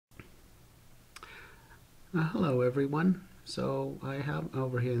Hello everyone. So I have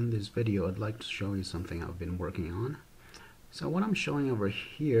over here in this video, I'd like to show you something I've been working on. So what I'm showing over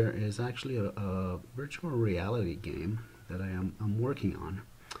here is actually a virtual reality game that I'm working on.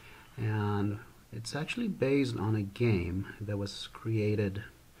 And it's actually based on a game that was created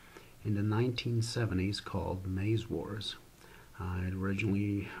in the 1970s called Maze Wars. It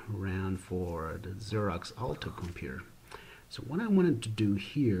originally ran for the Xerox Alto computer. So what I wanted to do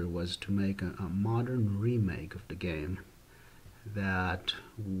here was to make a modern remake of the game that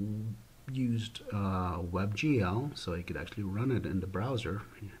used WebGL, so you could actually run it in the browser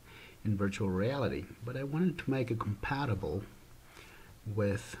in virtual reality. But I wanted to make it compatible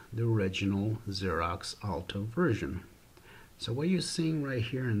with the original Xerox Alto version. So what you're seeing right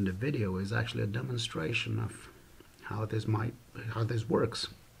here in the video is actually a demonstration of how this works.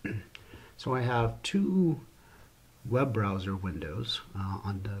 So I have two web browser windows.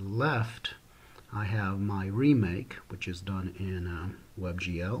 On the left I have my remake, which is done in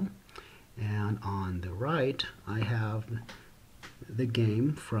WebGL, and on the right I have the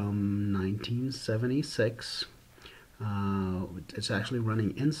game from 1976. It's actually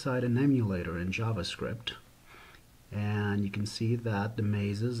running inside an emulator in JavaScript, and you can see that the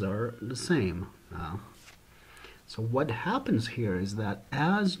mazes are the same. So what happens here is that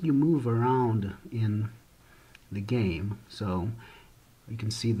as you move around in the game, so you can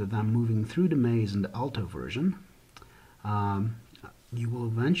see that I'm moving through the maze in the Alto version. You will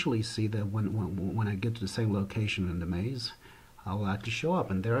eventually see that when I get to the same location in the maze, I'll actually show up,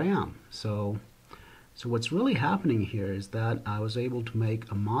 and there I am. So what's really happening here is that I was able to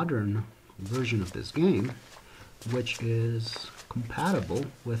make a modern version of this game, which is compatible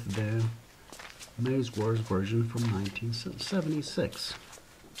with the Maze Wars version from 1976.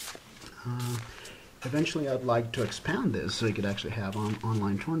 Eventually I'd like to expand this so you could actually have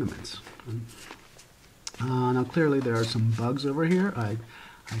online tournaments. Now clearly there are some bugs over here. I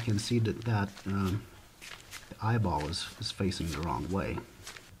can see that the eyeball is facing the wrong way.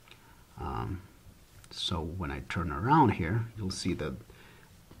 So when I turn around here, you'll see that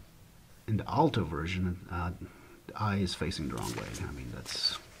in the Alto version the eye is facing the wrong way. I mean,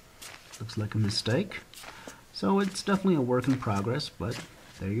 that's looks like a mistake. So it's definitely a work in progress, but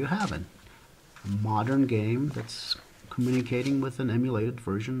there you have it. A modern game that's communicating with an emulated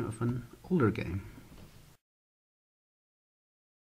version of an older game.